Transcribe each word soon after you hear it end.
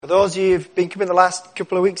For those of you who've been coming the last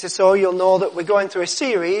couple of weeks or so, you'll know that we're going through a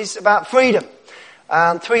series about freedom.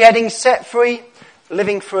 And 3 headings: set free,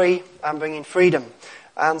 living free, and bringing freedom.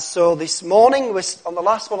 And so this morning we're on the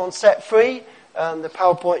last one on set free, and the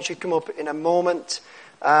PowerPoint should come up in a moment.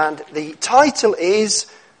 And the title is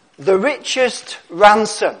The Richest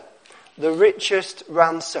Ransom. The Richest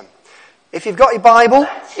Ransom. If you've got your Bible,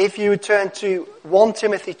 if you would turn to 1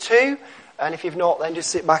 Timothy 2, and if you've not, then just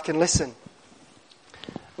sit back and listen.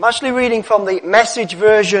 I'm actually reading from the Message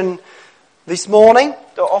version this morning.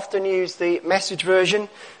 Don't often use the Message version,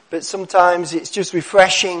 but sometimes it's just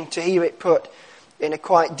refreshing to hear it put in a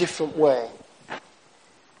quite different way.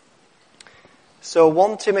 So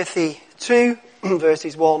 1 Timothy 2,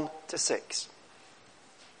 verses 1 to 6.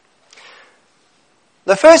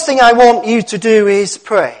 The first thing I want you to do is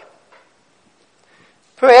pray.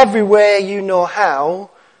 Pray everywhere you know how,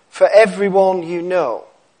 for everyone you know.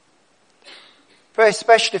 Pray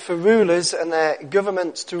especially for rulers and their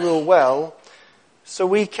governments to rule well, so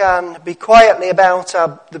we can be quietly about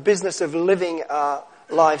the business of living our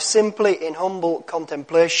lives simply in humble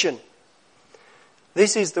contemplation.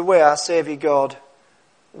 This is the way our Saviour God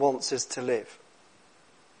wants us to live.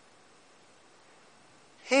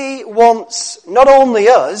 He wants not only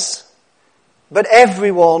us, but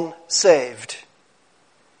everyone saved.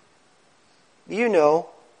 You know,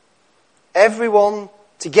 everyone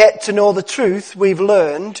to get to know the truth. We've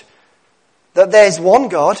learned that there's one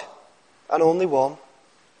God and only one,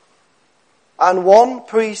 and one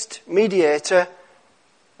priest mediator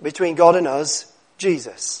between God and us,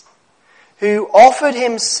 Jesus, who offered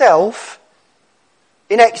himself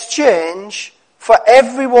in exchange for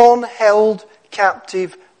everyone held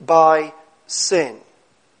captive by sin,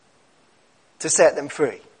 to set them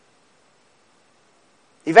free.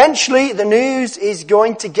 Eventually, the news is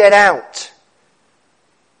going to get out.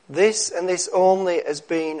 This and this only has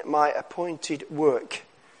been my appointed work.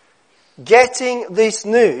 Getting this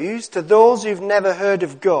news to those who've never heard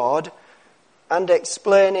of God and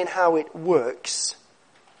explaining how it works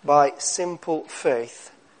by simple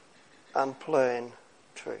faith and plain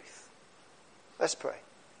truth. Let's pray.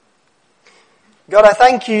 God, I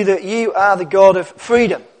thank you that you are the God of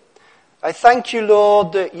freedom. I thank you,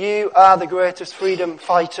 Lord, that you are the greatest freedom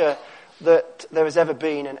fighter that there has ever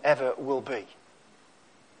been and ever will be.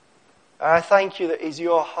 I thank you that it is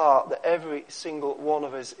your heart that every single one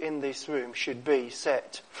of us in this room should be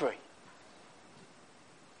set free.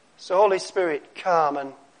 So Holy Spirit, come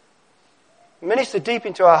and minister deep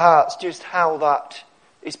into our hearts just how that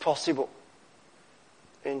is possible.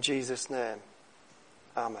 In Jesus' name,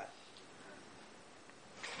 amen.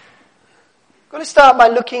 I'm going to start by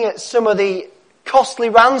looking at some of the costly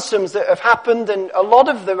ransoms that have happened, and a lot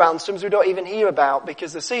of the ransoms we don't even hear about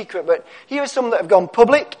because they're secret, but here are some that have gone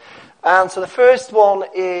public. And so the first one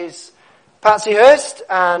is Patsy Hearst,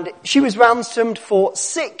 and she was ransomed for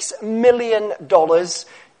 $6 million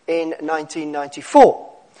in 1994.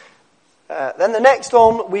 Then the next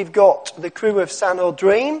one, we've got the crew of Sanho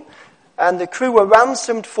Dream, and the crew were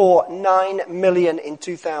ransomed for $9 million in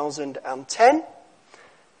 2010.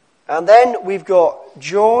 And then we've got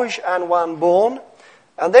George and Juan Bourne,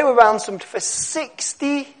 and they were ransomed for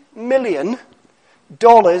 $60 million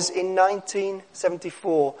in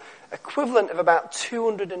 1974. Equivalent of about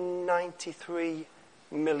 $293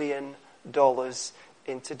 million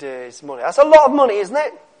in today's money. That's a lot of money, isn't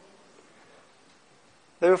it?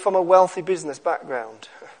 They were from a wealthy business background.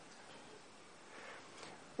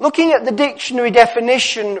 Looking at the dictionary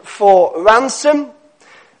definition for ransom,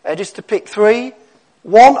 just to pick 3.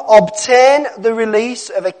 1, obtain the release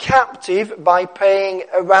of a captive by paying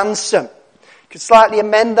a ransom. You could slightly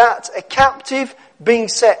amend that. A captive being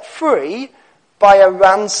set free by a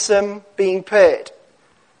ransom being paid.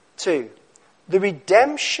 2, the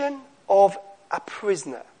redemption of a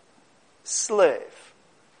prisoner, slave,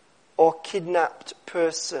 or kidnapped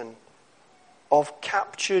person of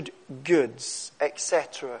captured goods,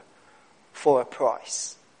 etc., for a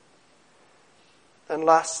price. And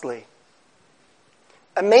lastly,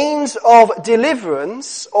 a means of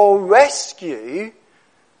deliverance or rescue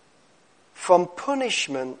from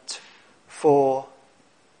punishment for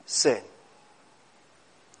sin.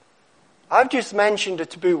 I've just mentioned a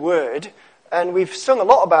taboo word, and we've sung a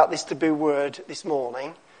lot about this taboo word this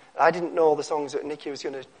morning. I didn't know the songs that Nikki was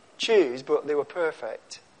going to choose, but they were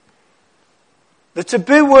perfect. The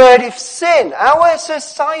taboo word is sin. Our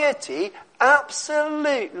society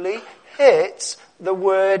absolutely hates the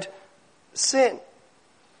word sin.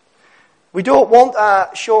 We don't want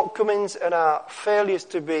our shortcomings and our failures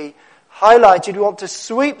to be highlighted. We want to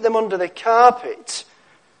sweep them under the carpet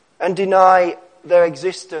and deny their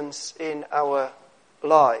existence in our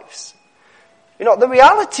lives. You know, the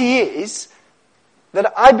reality is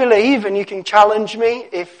that I believe, and you can challenge me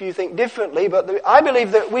if you think differently, but I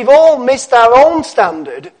believe that we've all missed our own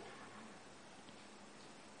standard.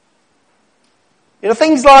 You know,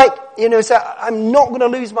 things like, say, I'm not going to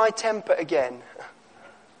lose my temper again.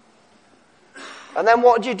 And then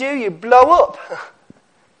what do? You blow up.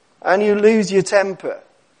 And you lose your temper.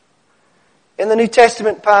 In the New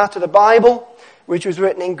Testament part of the Bible, which was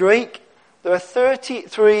written in Greek, there are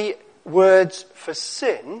 33 words for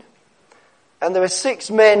sin. And there are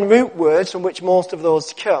 6 main root words from which most of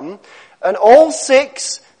those come. And all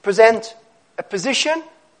 6 present a position,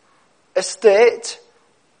 a state,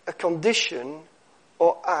 a condition,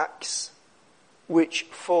 or acts which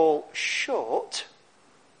fall short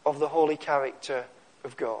of the holy character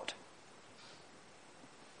of God.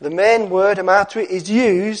 The main word, hamartia, is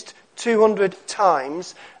used 200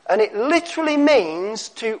 times, and it literally means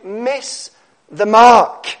to miss the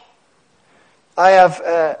mark. I have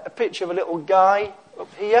a picture of a little guy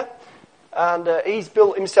up here, and he's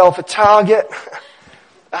built himself a target,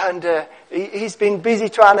 and he's been busy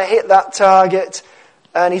trying to hit that target,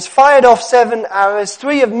 and he's fired off 7 arrows.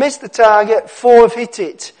 3 have missed the target, 4 have hit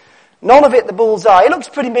it. None have hit the bullseye. He looks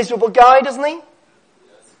a pretty miserable guy, doesn't he?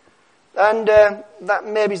 And that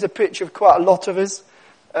maybe is a picture of quite a lot of us,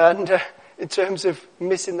 and in terms of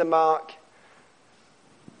missing the mark.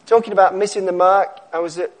 Talking about missing the mark, I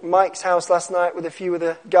was at Mike's house last night with a few of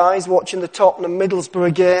the guys watching the Tottenham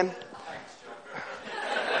Middlesbrough game.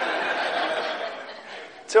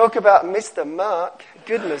 Talk about miss the mark.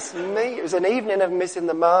 Goodness me, it was an evening of missing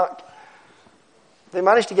the mark. They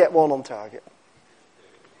managed to get 1 on target.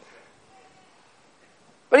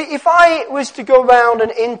 But if I was to go around and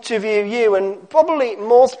interview you, and probably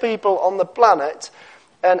most people on the planet,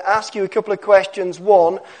 and ask you a couple of questions.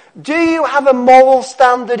 1, do you have a moral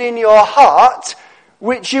standard in your heart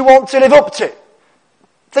which you want to live up to?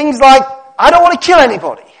 Things like, I don't want to kill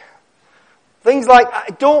anybody. Things like, I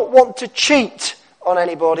don't want to cheat on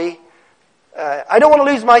anybody. I don't want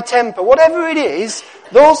to lose my temper. Whatever it is,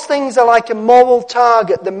 those things are like a moral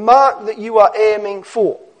target, the mark that you are aiming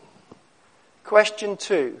for. Question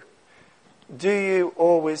 2, do you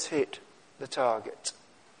always hit the target?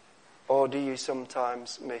 Or do you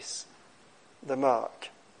sometimes miss the mark?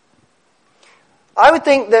 I would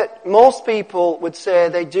think that most people would say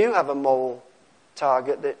they do have a moral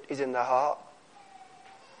target that is in their heart.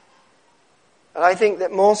 And I think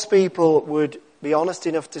that most people would be honest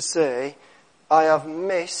enough to say, I have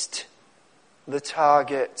missed the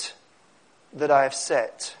target that I have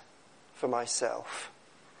set for myself.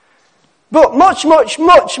 But much, much,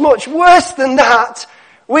 much, much worse than that,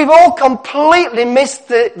 we've all completely missed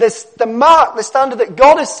the mark, the standard that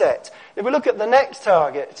God has set. If we look at the next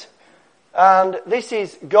target, and this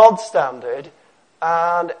is God's standard,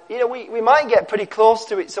 and we might get pretty close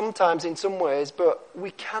to it sometimes in some ways, but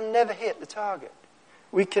we can never hit the target.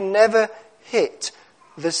 We can never hit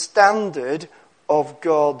the standard of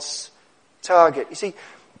God's target. You see,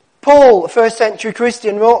 Paul, a first century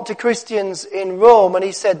Christian, wrote to Christians in Rome, and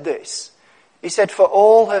he said this. He said, for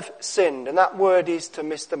all have sinned, and that word is to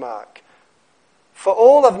miss the mark. For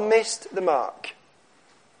all have missed the mark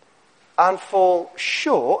and fall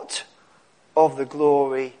short of the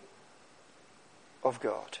glory of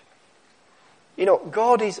God. You know,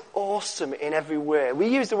 God is awesome in every way. We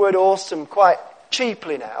use the word awesome quite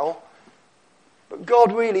cheaply now, but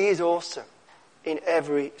God really is awesome in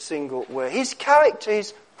every single way. His character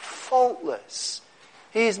is faultless.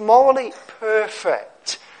 He is morally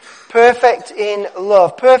perfect. Perfect in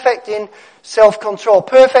love, perfect in self-control,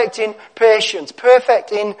 perfect in patience,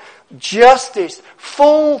 perfect in justice,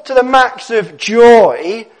 full to the max of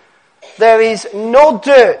joy. There is no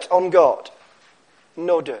dirt on God.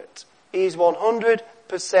 No dirt. He is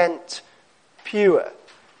 100% pure.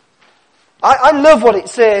 I love what it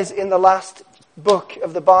says in the last book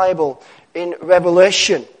of the Bible, in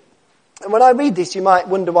Revelation. And when I read this, you might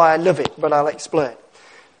wonder why I love it, but I'll explain.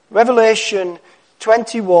 Revelation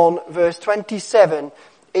 21, verse 27,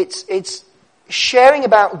 it's sharing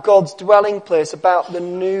about God's dwelling place, about the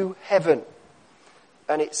new heaven.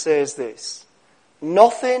 And it says this,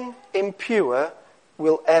 nothing impure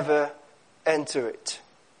will ever enter it,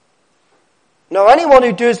 nor anyone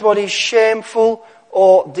who does what is shameful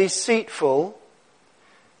or deceitful,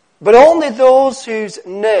 but only those whose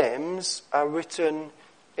names are written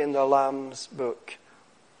in the Lamb's book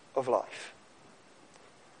of life.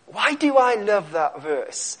 Why do I love that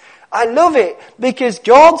verse? I love it because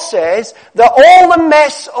God says that all the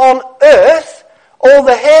mess on earth, All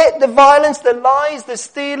the hate, the violence, the lies, the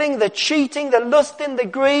stealing, the cheating, the lusting, the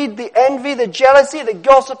greed, the envy, the jealousy, the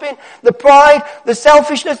gossiping, the pride, the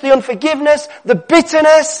selfishness, the unforgiveness, the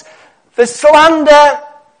bitterness, the slander,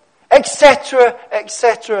 etc.,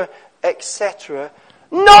 etc., etc.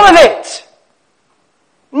 None of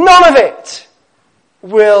it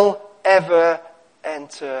will ever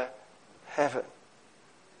enter heaven.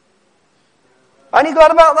 Aren't you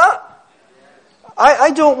glad about that?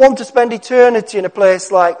 I don't want to spend eternity in a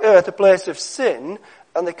place like earth, a place of sin,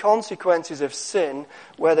 and the consequences of sin,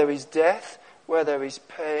 where there is death, where there is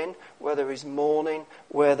pain, where there is mourning,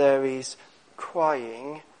 where there is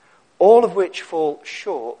crying, all of which fall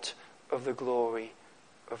short of the glory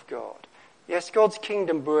of God. Yes, God's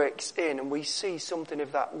kingdom breaks in, and we see something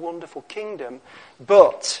of that wonderful kingdom,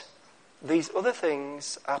 but these other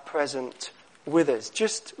things are present with us.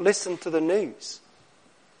 Just listen to the news.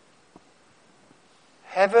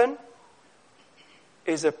 Heaven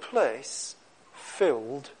is a place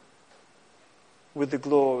filled with the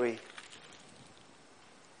glory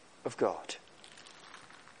of God.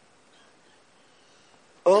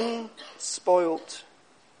 Unspoilt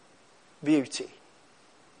beauty,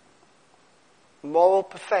 moral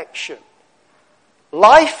perfection,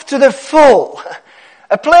 life to the full,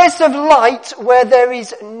 a place of light where there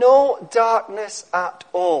is no darkness at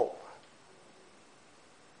all.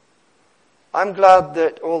 I'm glad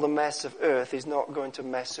that all the mess of earth is not going to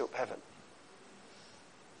mess up heaven.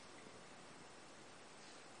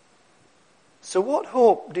 So what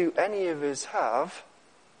hope do any of us have?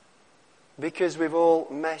 Because we've all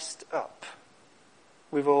messed up.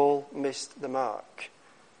 We've all missed the mark.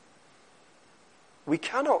 We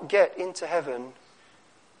cannot get into heaven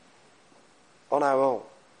on our own.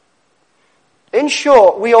 In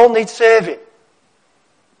short, we all need saving.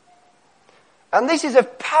 And this is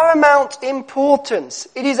of paramount importance.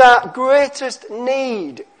 It is our greatest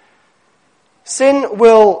need. Sin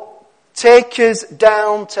will take us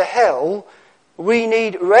down to hell. We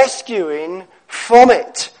need rescuing from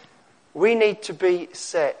it. We need to be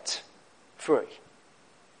set free.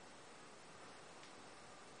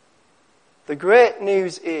 The great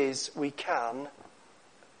news is we can.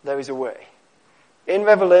 There is a way. In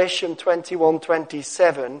Revelation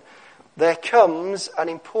 21:27, there comes an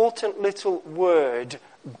important little word,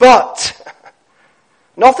 but.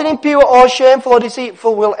 Nothing impure or shameful or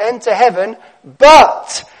deceitful will enter heaven,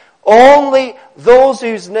 but only those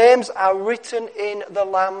whose names are written in the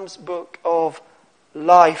Lamb's book of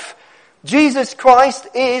life. Jesus Christ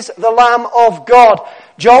is the Lamb of God.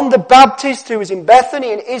 John the Baptist, who was in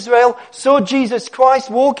Bethany in Israel, saw Jesus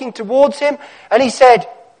Christ walking towards him, and he said,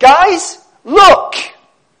 "Guys, look!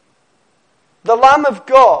 The Lamb of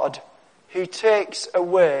God who takes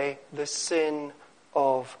away the sin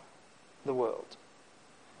of the world."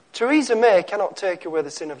 Theresa May cannot take away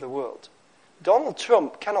the sin of the world. Donald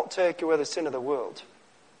Trump cannot take away the sin of the world.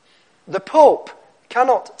 The Pope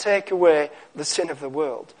cannot take away the sin of the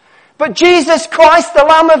world. But Jesus Christ, the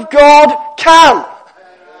Lamb of God, can.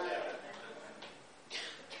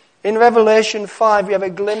 In Revelation 5, we have a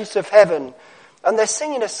glimpse of heaven. And they're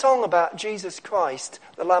singing a song about Jesus Christ,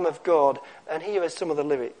 the Lamb of God. And here are some of the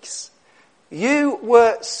lyrics. "You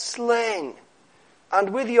were slain, and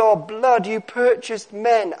with your blood you purchased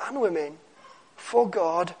men and women for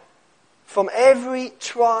God from every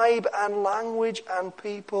tribe and language and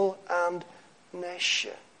people and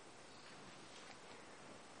nation."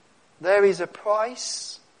 There is a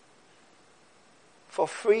price for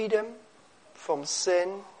freedom from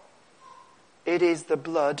sin. It is the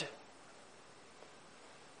blood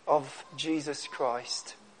of Jesus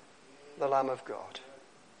Christ, the Lamb of God.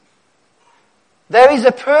 There is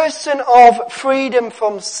a person of freedom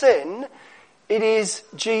from sin. It is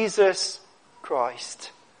Jesus Christ,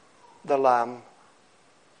 the Lamb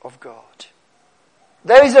of God.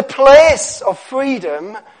 There is a place of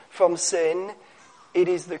freedom from sin. It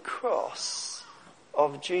is the cross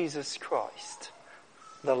of Jesus Christ,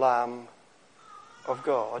 the Lamb of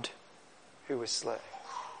God, who was slain.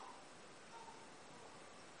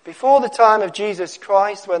 Before the time of Jesus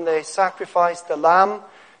Christ, when they sacrificed the lamb,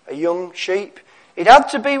 a young sheep, it had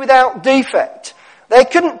to be without defect. They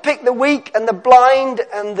couldn't pick the weak and the blind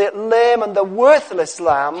and the lame and the worthless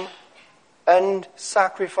lamb and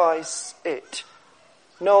sacrifice it.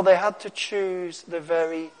 No, they had to choose the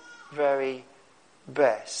very, very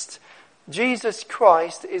best. Jesus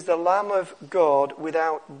Christ is the Lamb of God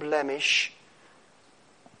without blemish.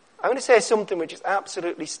 I'm going to say something which is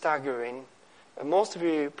absolutely staggering, and most of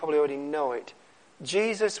you probably already know it.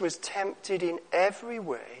 Jesus was tempted in every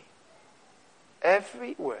way,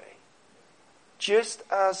 just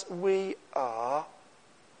as we are,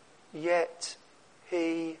 yet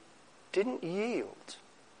he didn't yield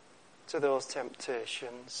to those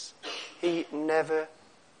temptations. He never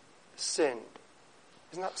sinned.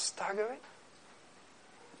 Isn't that staggering?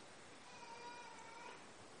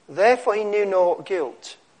 Therefore he knew no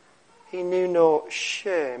guilt. He knew no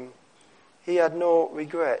shame. He had no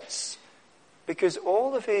regrets. Because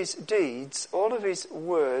all of his deeds, all of his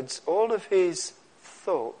words, all of his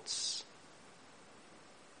thoughts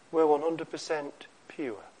were 100%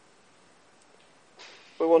 pure.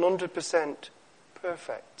 Were 100%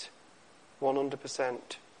 perfect. 100%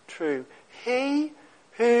 true. He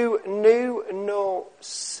who knew no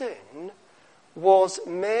sin was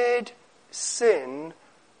made sin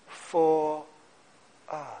for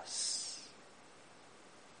us.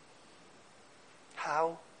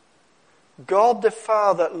 How? God the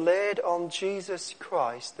Father laid on Jesus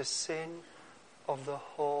Christ the sin of the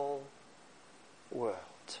whole world.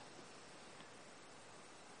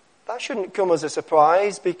 That shouldn't come as a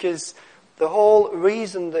surprise, because the whole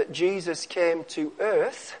reason that Jesus came to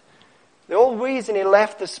earth, the whole reason he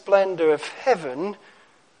left the splendor of heaven,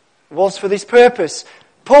 was for this purpose.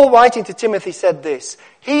 Paul, writing to Timothy, said this: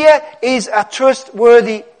 "Here is a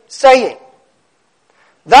trustworthy saying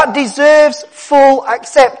that deserves full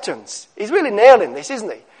acceptance." He's really nailing this,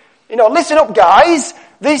 isn't he? Listen up, guys.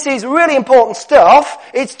 This is really important stuff.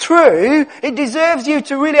 It's true. It deserves you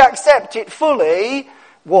to really accept it fully.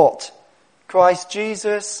 What? Christ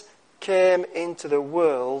Jesus came into the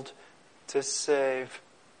world to save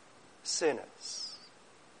sinners.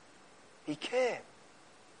 He came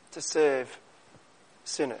to save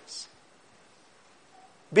sinners.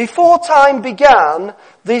 Before time began,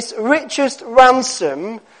 this richest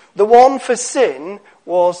ransom, the one for sin,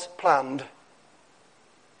 was planned.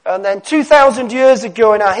 And then 2,000 years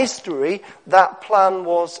ago in our history, that plan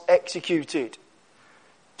was executed.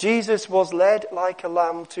 Jesus was led like a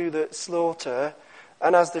lamb to the slaughter,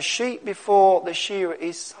 and as the sheep before the shearer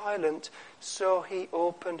is silent, so he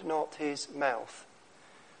opened not his mouth.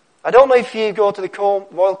 I don't know if you go to the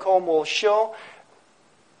Royal Cornwall Show.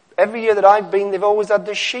 Every year that I've been, they've always had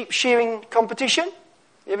the sheep shearing competition.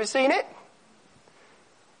 You ever seen it?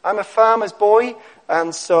 I'm a farmer's boy,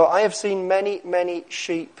 and so I have seen many, many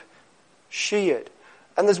sheep sheared.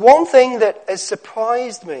 And there's one thing that has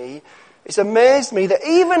surprised me. It's amazed me that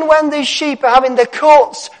even when these sheep are having their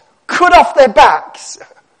coats cut off their backs,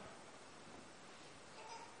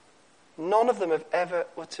 none of them have ever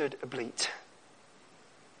uttered a bleat.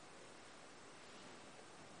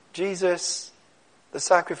 Jesus, the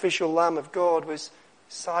sacrificial Lamb of God, was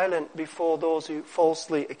silent before those who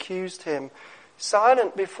falsely accused him,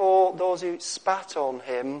 silent before those who spat on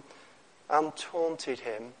him and taunted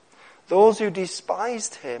him, those who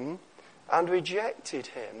despised him and rejected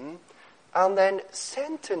him, and then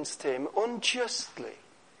sentenced him unjustly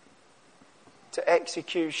to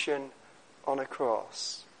execution on a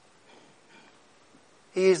cross.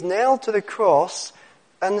 He is nailed to the cross,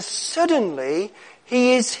 and suddenly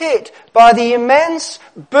he is hit by the immense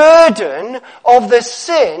burden of the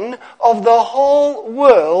sin of the whole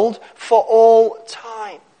world for all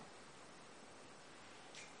time.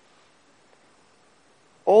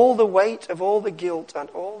 All the weight of all the guilt and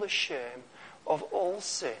all the shame of all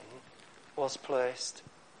sin was placed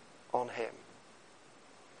on him.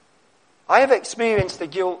 I have experienced the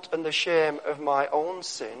guilt and the shame of my own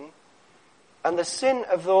sin and the sin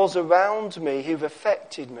of those around me who've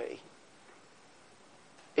affected me.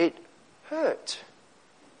 It hurt.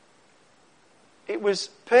 It was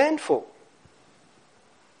painful.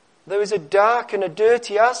 There was a dark and a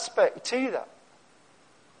dirty aspect to that.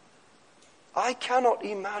 I cannot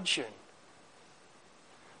imagine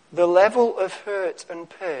the level of hurt and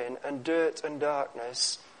pain and dirt and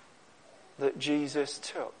darkness that Jesus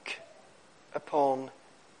took upon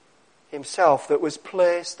himself, that was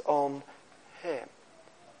placed on him.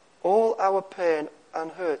 All our pain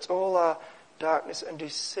and hurt, all our darkness and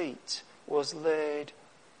deceit was laid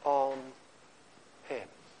on him.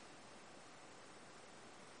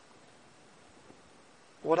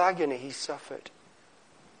 What agony he suffered.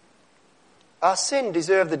 Our sin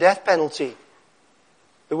deserved the death penalty.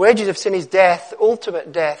 The wages of sin is death,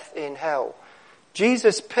 ultimate death in hell.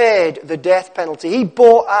 Jesus paid the death penalty. He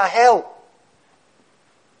bore our hell.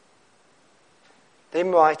 The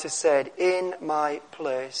hymn writer said, "In my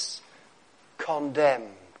place,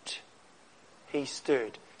 condemned, he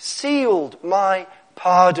stood, sealed my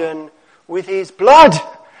pardon with his blood."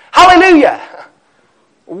 Hallelujah!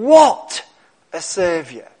 What a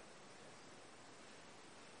Saviour.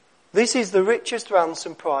 This is the richest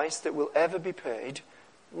ransom price that will ever be paid.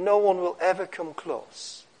 No one will ever come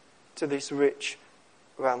close to this rich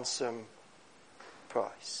ransom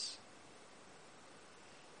price.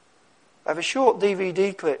 I have a short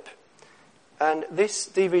DVD clip, and this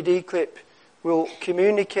DVD clip will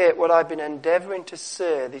communicate what I've been endeavouring to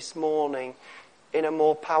say this morning in a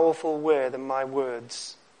more powerful way than my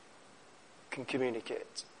words can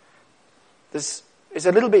communicate. It's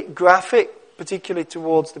a little bit graphic, particularly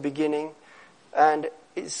towards the beginning, and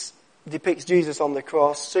it depicts Jesus on the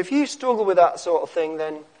cross. So if you struggle with that sort of thing,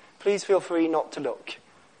 then please feel free not to look.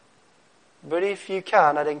 But if you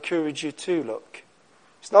can, I'd encourage you to look.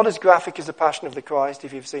 It's not as graphic as the Passion of the Christ,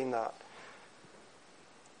 if you've seen that.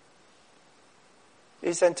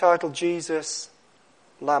 It's entitled Jesus,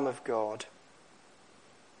 Lamb of God.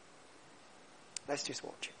 Let's just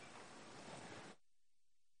watch it.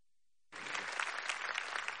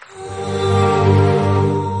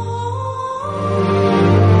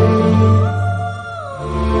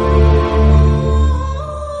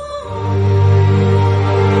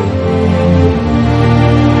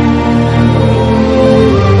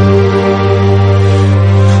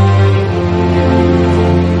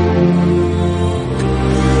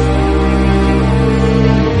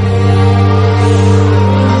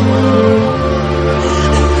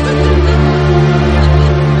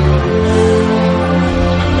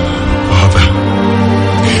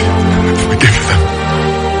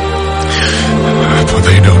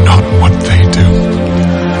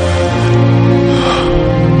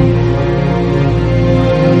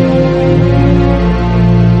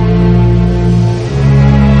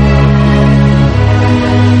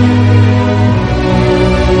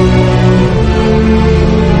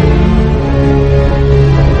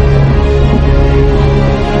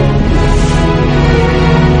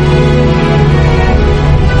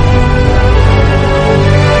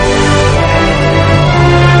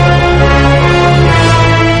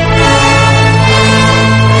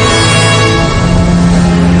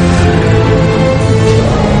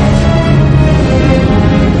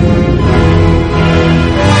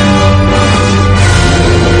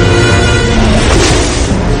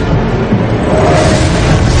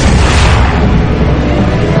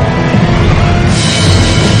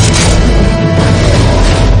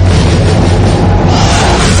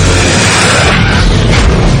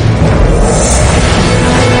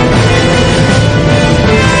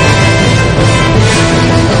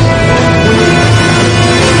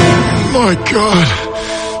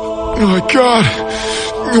 My God,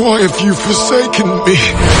 why have you forsaken me?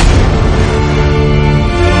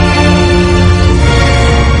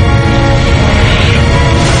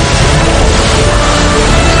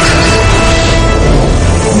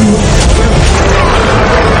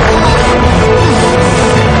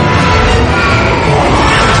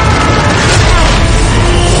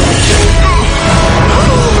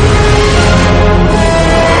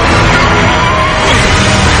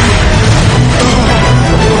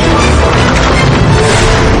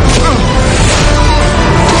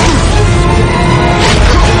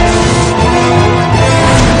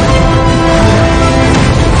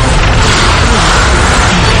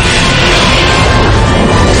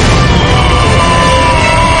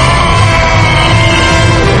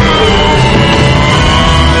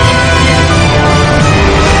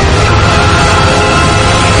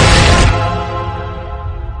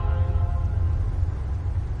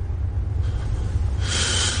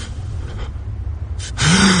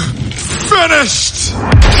 Finished!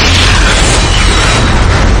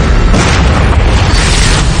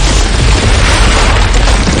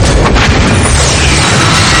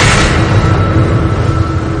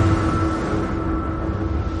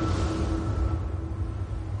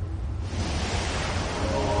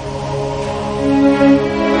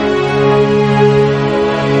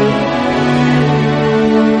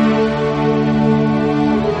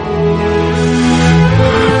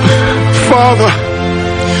 Father,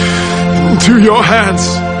 to your hands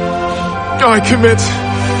I commit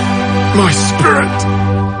my spirit.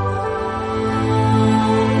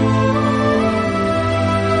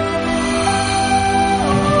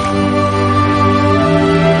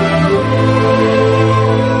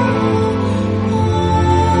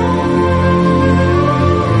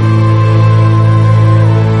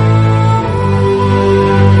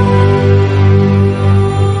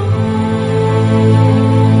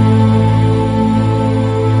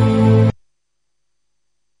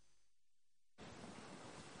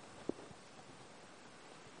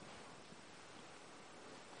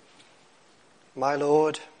 My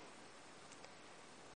Lord